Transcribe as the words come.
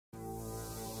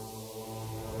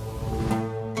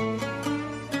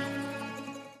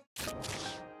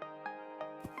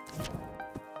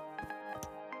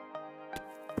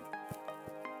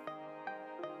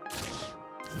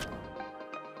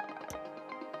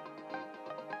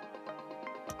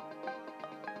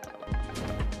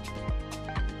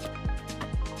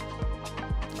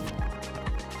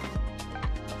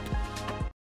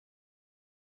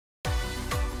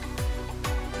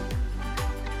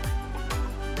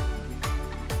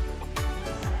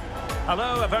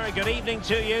Hello, a very good evening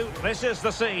to you. This is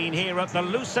the scene here at the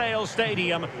Lusail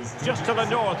Stadium, just to the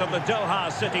north of the Doha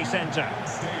city centre.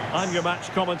 I'm your match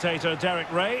commentator,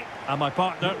 Derek Ray, and my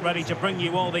partner, ready to bring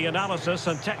you all the analysis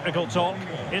and technical talk,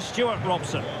 is Stuart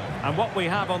Robson. And what we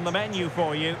have on the menu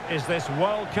for you is this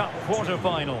World Cup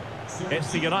quarter-final.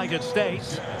 It's the United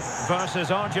States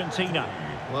versus Argentina.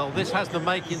 Well, this has the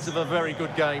makings of a very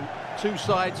good game. Two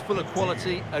sides full of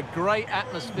quality, a great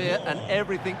atmosphere and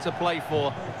everything to play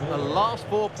for. The last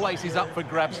four places up for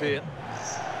grabs here.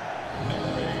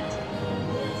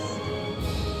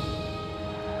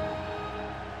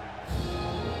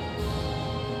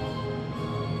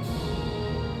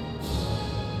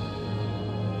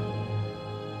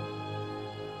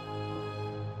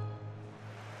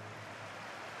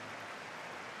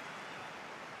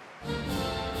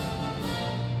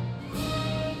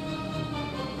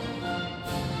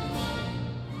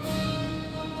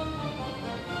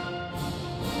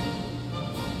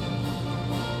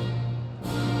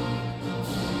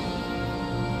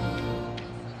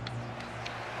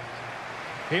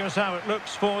 Here's how it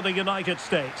looks for the United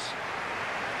States.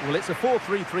 Well, it's a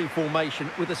 4-3-3 formation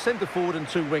with a centre forward and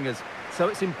two wingers. So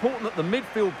it's important that the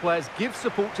midfield players give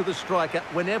support to the striker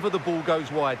whenever the ball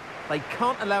goes wide. They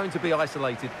can't allow him to be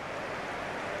isolated.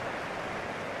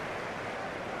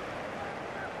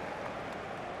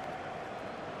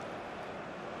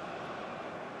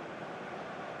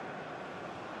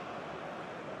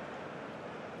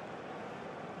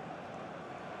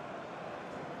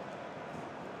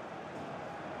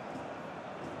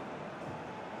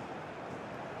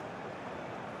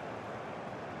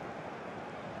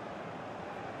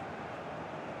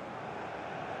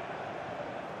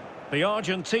 The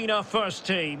Argentina first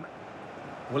team.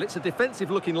 Well, it's a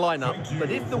defensive-looking lineup,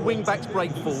 but if the wing-backs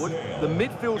break forward, the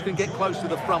midfield can get close to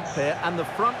the front pair, and the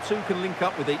front two can link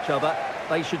up with each other.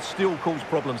 They should still cause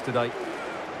problems today.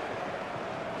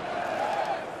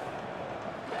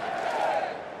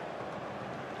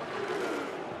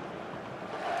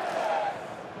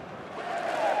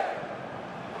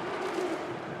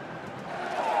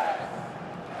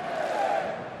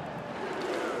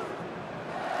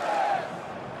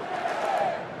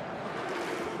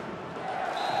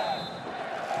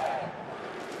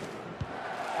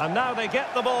 And now they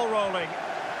get the ball rolling.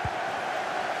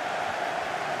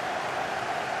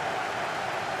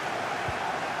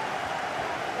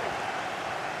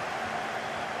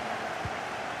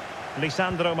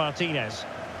 Lisandro Martinez.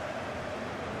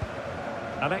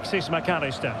 Alexis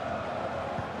McAllister.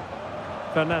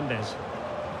 Fernandez.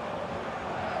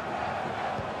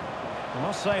 I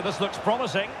must say this looks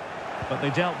promising, but they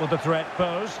dealt with the threat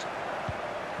posed.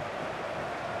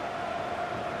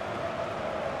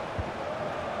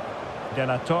 De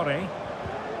La Torre.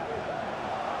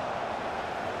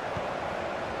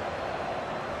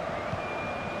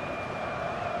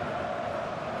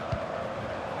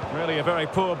 Really a very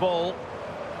poor ball.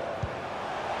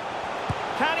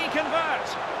 Can he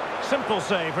convert? Simple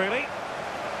save, really.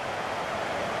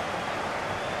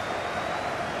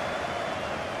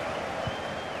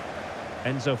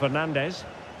 Enzo Fernandez.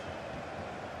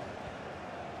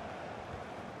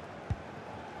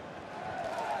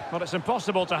 Well, it's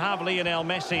impossible to have Lionel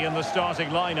Messi in the starting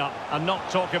lineup and not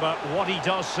talk about what he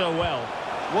does so well.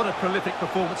 What a prolific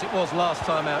performance it was last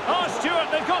time out. Oh, Stuart,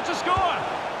 they've got to score!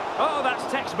 Oh, that's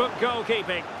textbook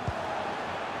goalkeeping.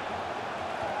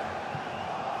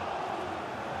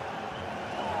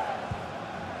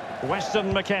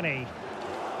 Weston McKennie.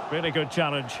 Really good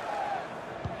challenge.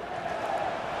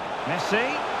 Messi.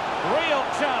 Real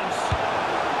chance.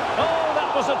 Oh,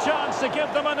 that was a chance to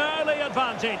give them an early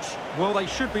advantage. Well, they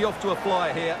should be off to a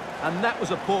flyer here, and that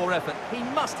was a poor effort. He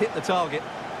must hit the target.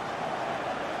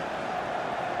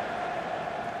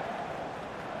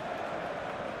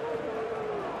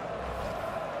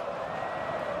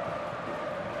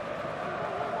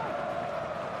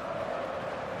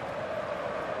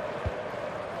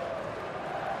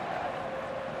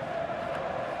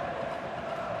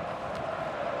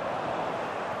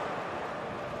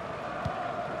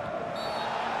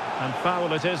 And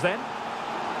foul it is then.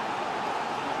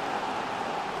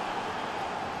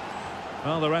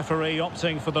 Well, the referee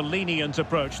opting for the lenient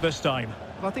approach this time.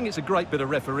 I think it's a great bit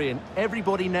of refereeing.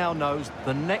 Everybody now knows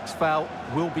the next foul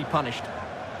will be punished.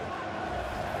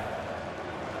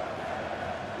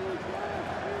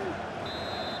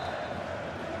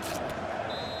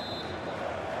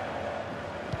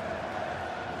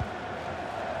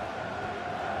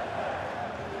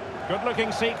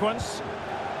 Good-looking sequence.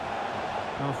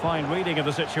 A fine reading of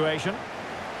the situation.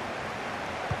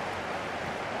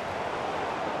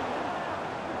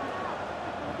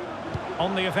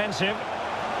 On the offensive.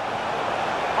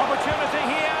 opportunity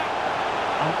here.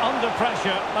 And under pressure,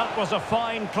 that was a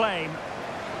fine claim.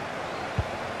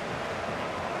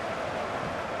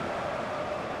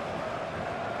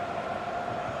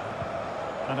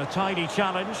 And a tidy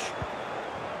challenge.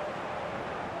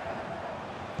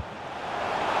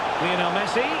 Lionel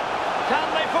Messi.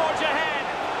 Can they forge ahead?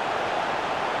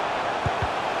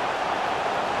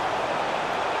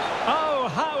 Oh,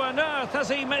 how on earth has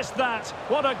he missed that?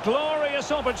 What a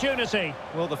glorious opportunity.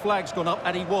 Well, the flag's gone up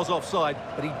and he was offside,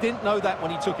 but he didn't know that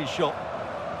when he took his shot.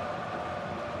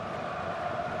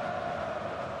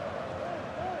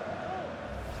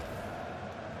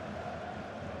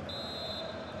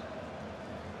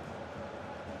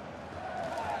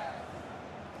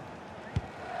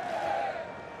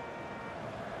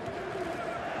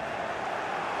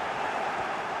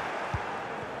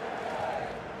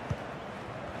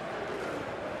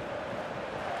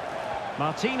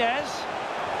 Martinez.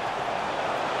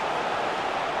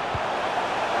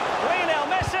 Lionel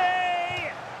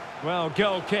Messi! Well,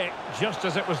 goal kick, just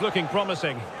as it was looking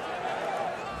promising.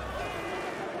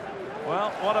 Well,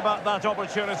 what about that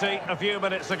opportunity a few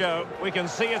minutes ago? We can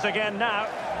see it again now.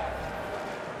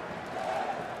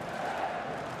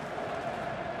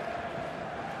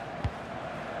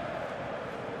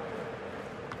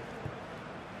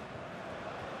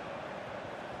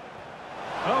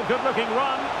 Oh, good-looking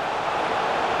run.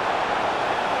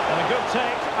 And a good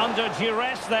take under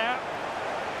duress there.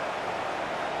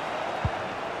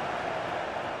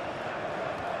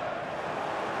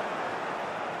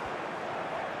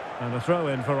 And a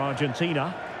throw-in for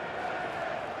Argentina.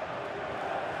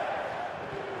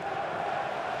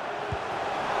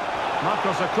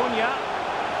 Marcos Acuna.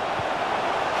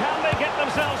 Can they get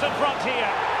themselves in front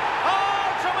here? Oh,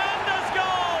 tremendous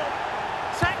goal!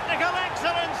 Technical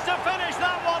excellence to finish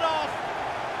that one off.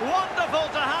 Wonderful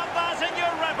to have that in your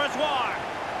repertoire.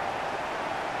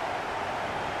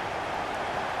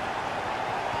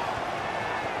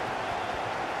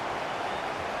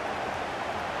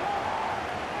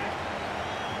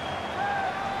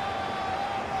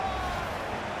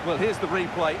 Well, here's the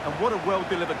replay, and what a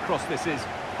well-delivered cross this is.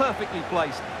 Perfectly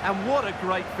placed, and what a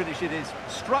great finish it is.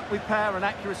 Struck with power and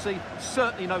accuracy,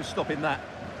 certainly no stopping that.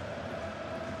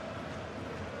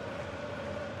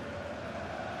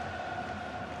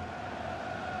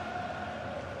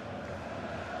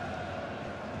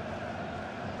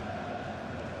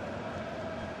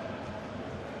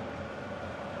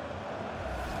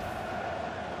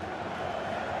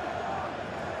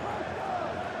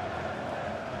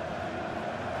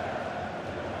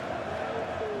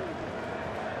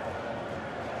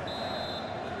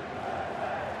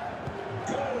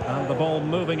 And the ball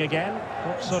moving again.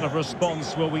 What sort of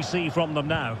response will we see from them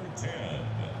now? 10,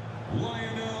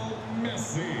 Lionel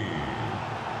Messi.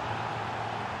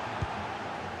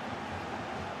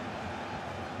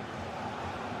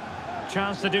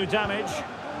 Chance to do damage,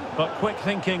 but quick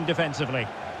thinking defensively.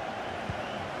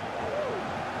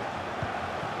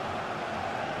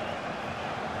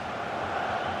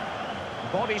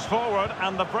 Bodies forward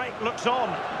and the break looks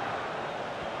on.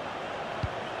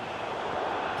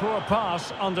 Poor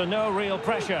pass under no real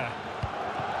pressure.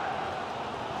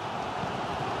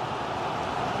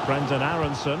 Brendan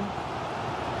Aronson.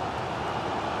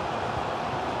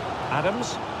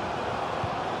 Adams.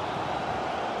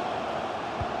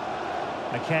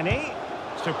 McKennie.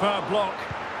 Superb block.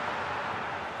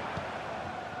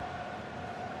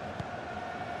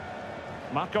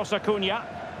 Marcos Acuna.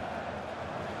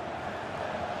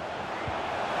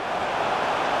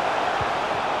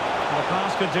 The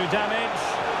pass could do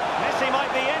damage. Messi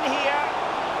might be in here.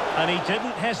 And he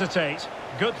didn't hesitate.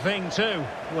 Good thing too.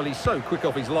 Well, he's so quick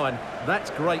off his line. That's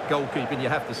great goalkeeping, you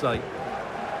have to say.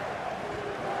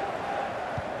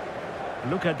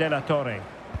 Luca de la Torre.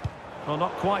 Well,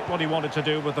 not quite what he wanted to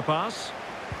do with the pass.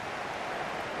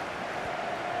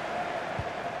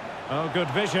 Oh, good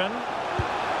vision.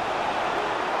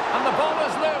 And the ball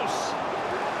is loose.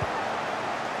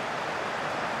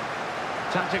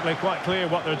 Tactically quite clear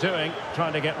what they're doing,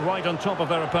 trying to get right on top of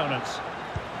their opponents.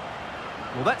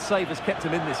 Well, that save has kept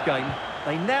them in this game.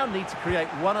 They now need to create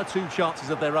one or two chances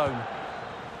of their own.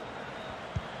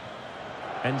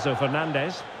 Enzo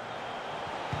Fernandez.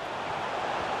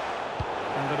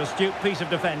 And an astute piece of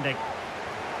defending.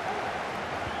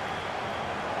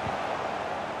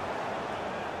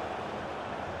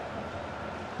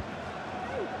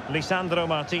 Lisandro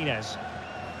Martinez.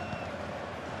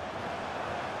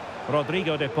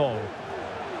 Rodrigo de Paul.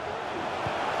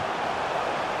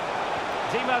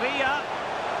 Di Maria.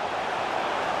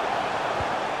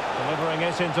 Delivering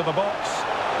it into the box.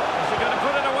 Is he going to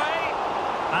put it away?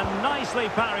 And nicely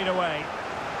parried away.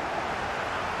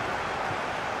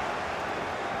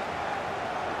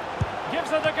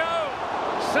 Gives it a go.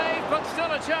 Save, but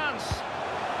still a chance.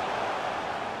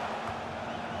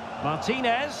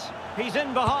 Martinez. He's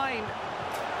in behind.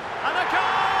 And a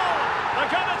goal! They're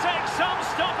going to take some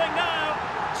stopping now.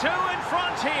 2 in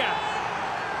front here.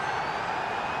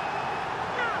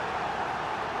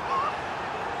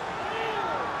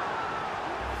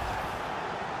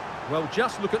 Well,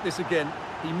 just look at this again.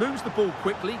 He moves the ball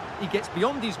quickly, he gets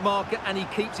beyond his marker and he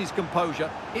keeps his composure.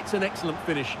 It's an excellent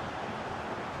finish.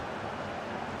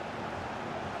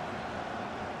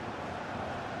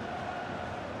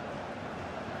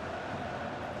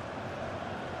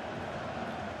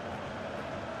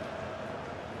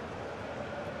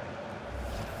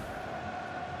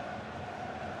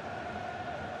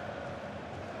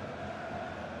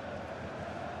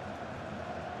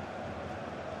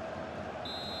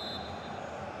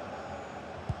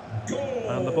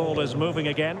 And the ball is moving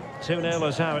again. 2-0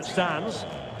 is how it stands.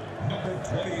 Number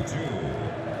 22,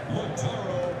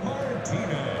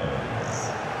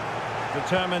 Martinez.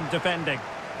 Determined defending.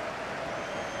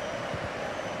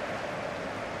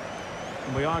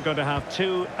 We are going to have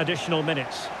 2 additional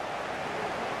minutes.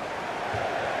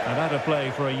 And out of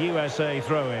play for a USA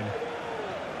throw-in.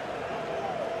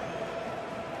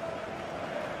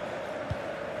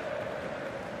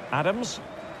 Adams.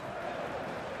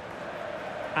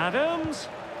 Adams.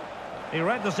 He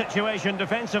read the situation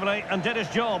defensively and did his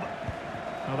job.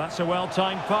 Well, that's a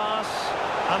well-timed pass.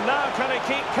 And now trying to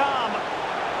keep calm.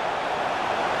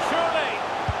 Surely.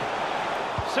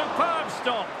 Superb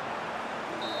stop.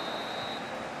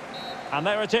 And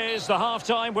there it is, the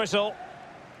half-time whistle.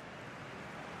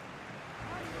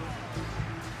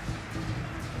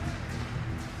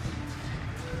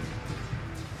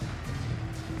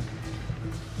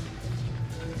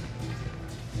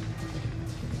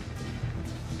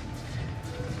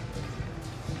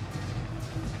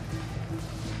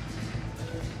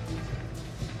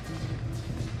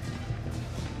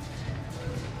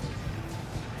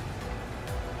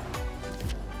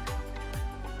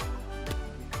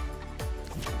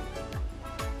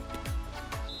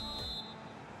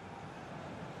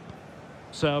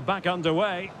 So back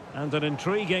underway, and an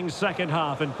intriguing second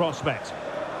half in prospect.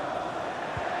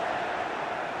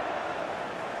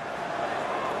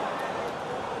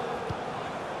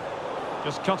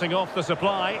 Just cutting off the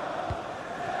supply.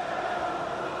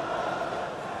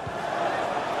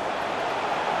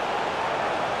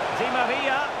 Di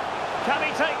Maria, can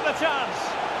he take the chance?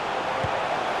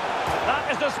 That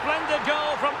is a splendid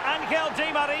goal from Angel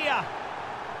Di Maria.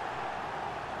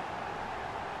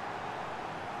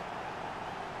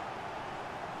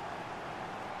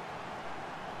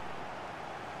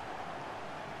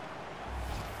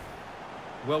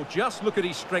 Well, just look at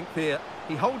his strength here.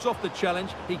 He holds off the challenge,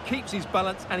 he keeps his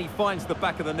balance and he finds the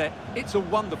back of the net. It's a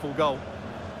wonderful goal.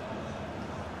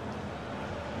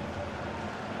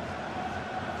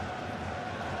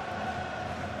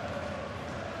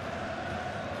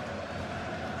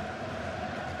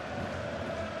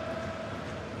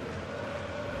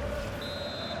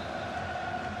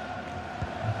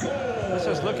 This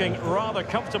is looking rather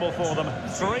comfortable for them.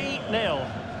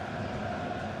 3-0.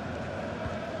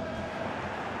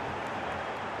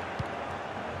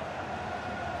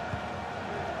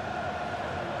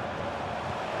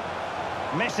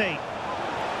 Messi.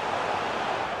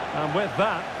 And with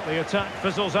that, the attack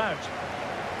fizzles out.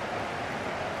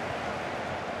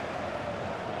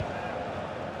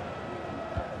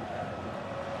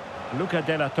 Luca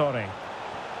de la Torre.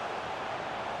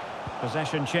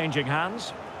 Possession changing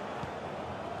hands.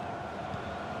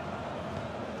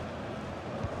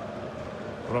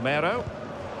 Romero.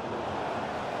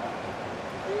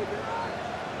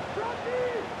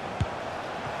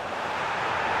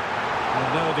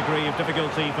 With no degree of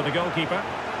difficulty for the goalkeeper.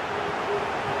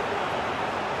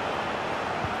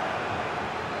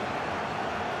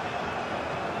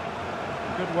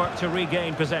 Good work to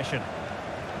regain possession.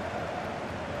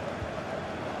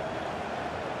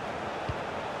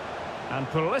 And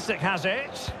Pulisic has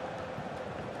it.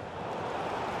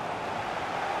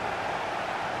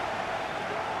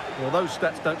 Well, those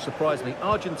stats don't surprise me.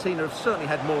 Argentina have certainly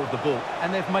had more of the ball,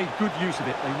 and they've made good use of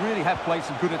it. They really have played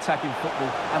some good attacking football,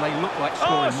 and they look like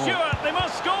scoring more. Stuart, they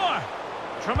must score!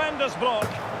 Tremendous block.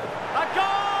 A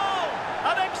goal!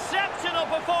 An exceptional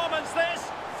performance, this.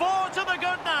 4 to the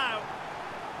good now.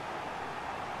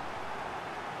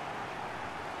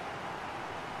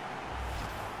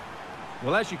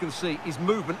 Well, as you can see, his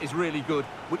movement is really good,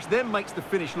 which then makes the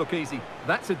finish look easy.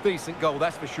 That's a decent goal,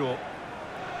 that's for sure.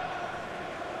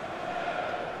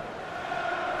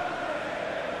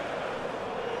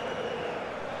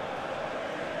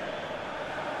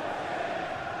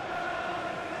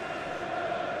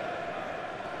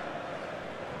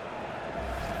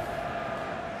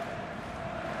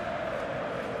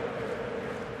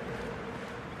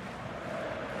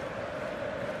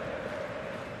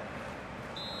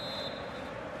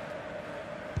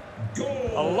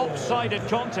 A lopsided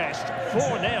contest,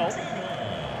 4-0.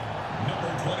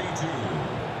 Number 22,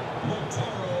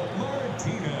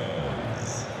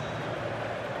 Martinez.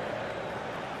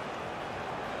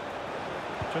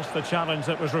 Just the challenge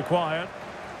that was required.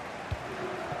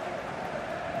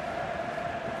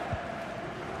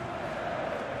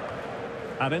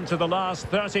 And into the last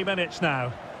 30 minutes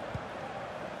now.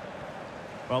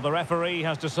 Well, the referee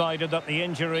has decided that the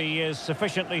injury is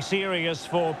sufficiently serious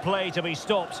for play to be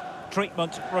stopped.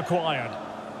 Treatment required.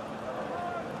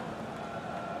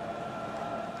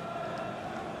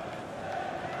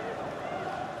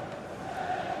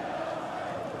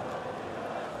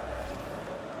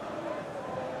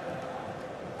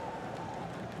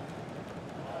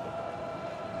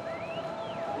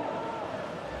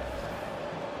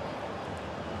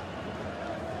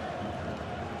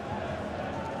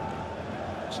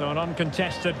 So an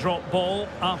uncontested drop ball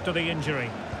after the injury.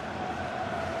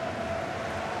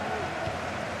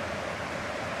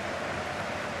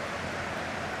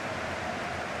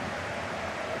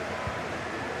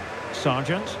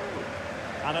 Sargent.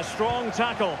 And a strong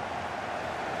tackle.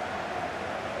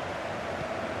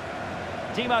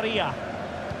 Di Maria.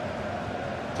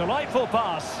 Delightful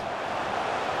pass.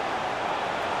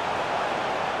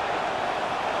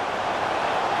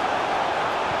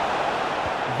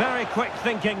 Very quick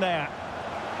thinking there.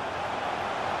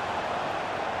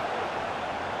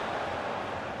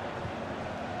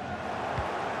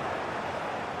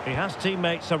 He has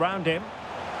teammates around him.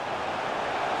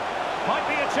 Might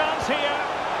be a chance here.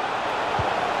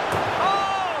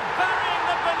 Oh, burying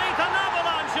them beneath an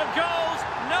avalanche of goals.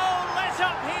 No let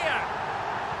up here.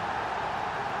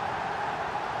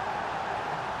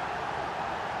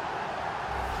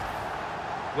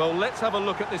 Well, let's have a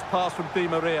look at this pass from Di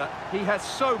Maria. He has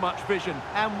so much vision,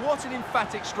 and what an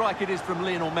emphatic strike it is from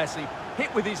Lionel Messi.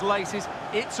 Hit with his laces,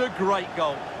 it's a great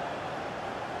goal.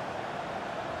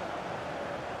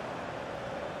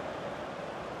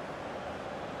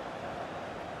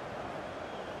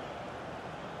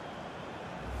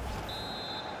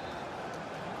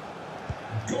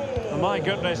 Oh my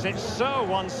goodness, it's so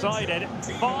one-sided.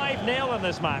 5-0 in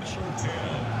this match.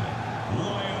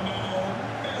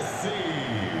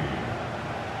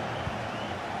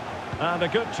 And a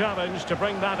good challenge to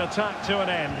bring that attack to an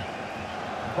end.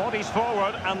 Bodies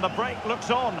forward and the break looks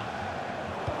on.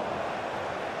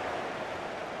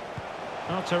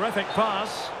 A terrific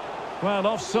pass. Well,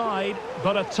 offside,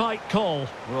 but a tight call.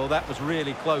 Well, that was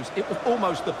really close. It was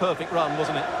almost the perfect run,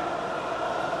 wasn't it?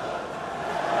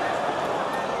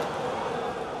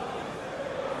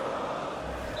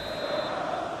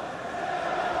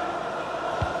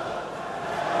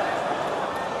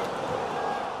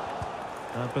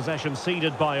 Possession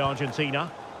ceded by Argentina.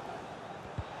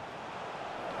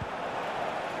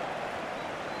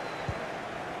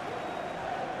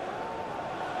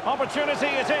 Opportunity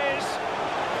it is.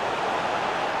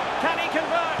 Can he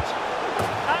convert?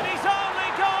 And he's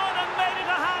only gone and made it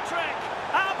a hat-trick.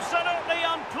 Absolutely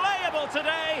unplayable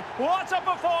today. What a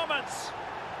performance.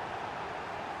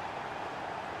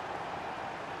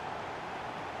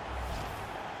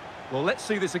 Well, let's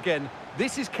see this again.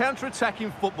 This is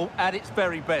counter-attacking football at its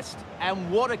very best.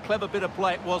 And what a clever bit of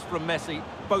play it was from Messi,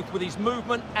 both with his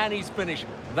movement and his finish.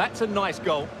 That's a nice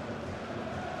goal.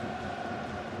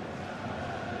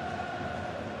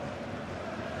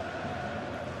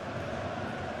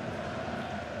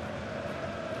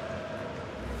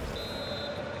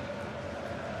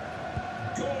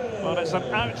 Well, it's an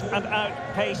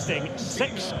out-and-out pasting.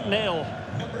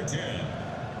 6-0. Number 10,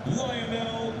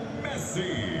 Lionel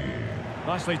Messi.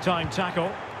 Nicely timed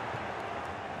tackle.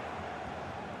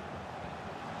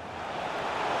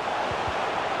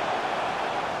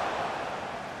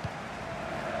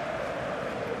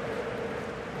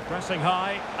 Pressing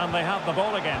high, and they have the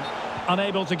ball again.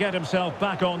 Unable to get himself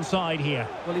back on side here.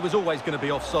 Well, he was always going to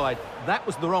be offside. That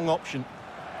was the wrong option.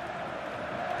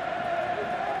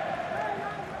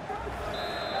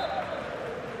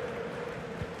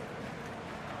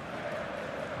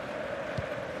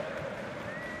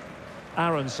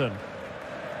 Aronson.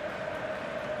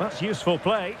 That's useful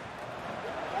play.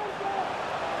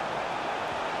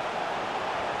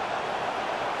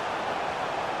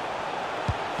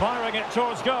 Firing it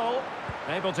towards goal.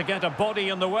 Able to get a body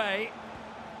in the way.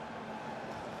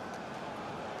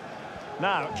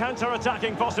 Now,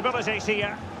 counter-attacking possibilities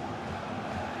here.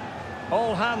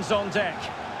 All hands on deck.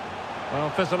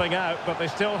 Well, fizzling out, but they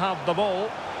still have the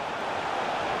ball.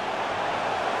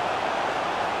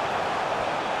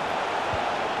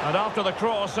 And after the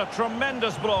cross, a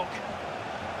tremendous block.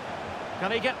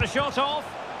 Can he get the shot off?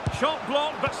 Shot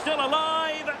blocked, but still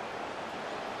alive.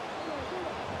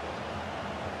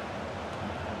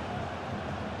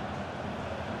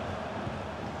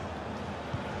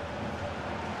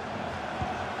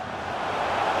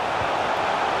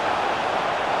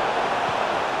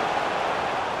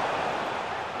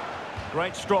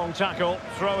 Great strong tackle,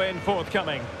 throw in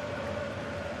forthcoming.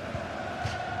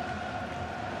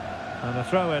 And a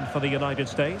throw in for the United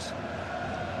States.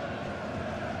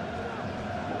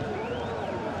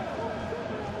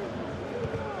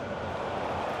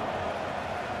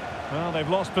 Well, they've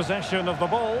lost possession of the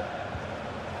ball.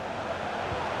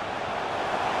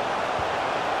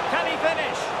 Can he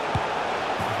finish?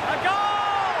 A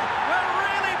goal! We're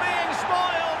really being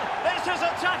spoiled. This is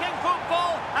attacking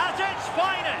football at its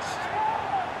finest.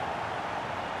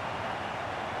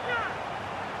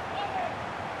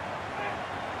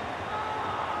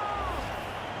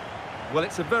 Well,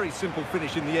 it's a very simple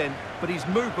finish in the end, but his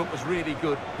movement was really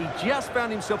good. He just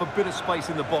found himself a bit of space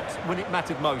in the box when it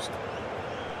mattered most.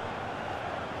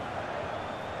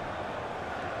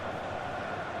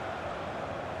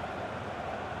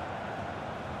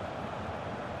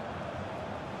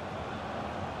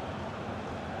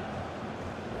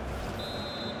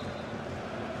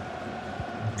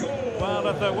 Well,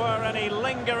 if there were any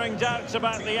lingering doubts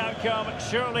about the outcome,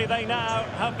 surely they now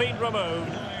have been removed.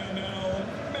 Lionel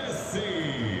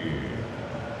Messi.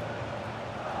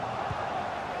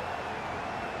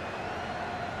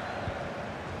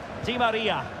 Di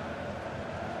Maria.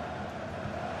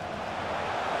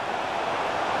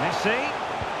 Messi.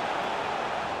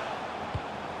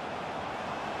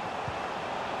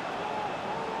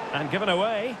 And given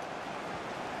away.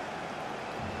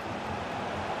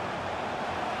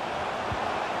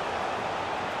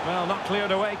 Well, not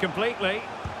cleared away completely.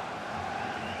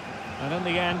 And in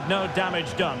the end, no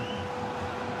damage done.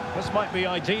 This might be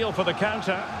ideal for the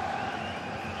counter.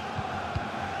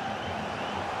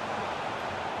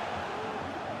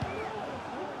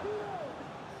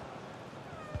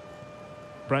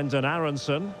 Brendan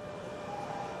Aronson.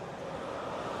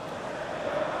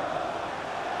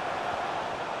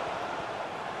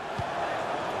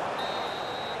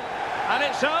 And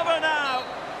it's over now.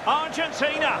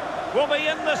 Argentina will be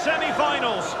in the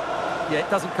semi-finals. Yeah, it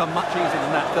doesn't come much easier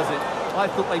than that, does it? I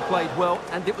thought they played well,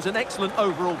 and it was an excellent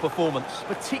overall performance,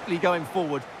 particularly going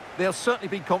forward. They'll certainly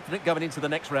be confident going into the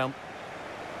next round.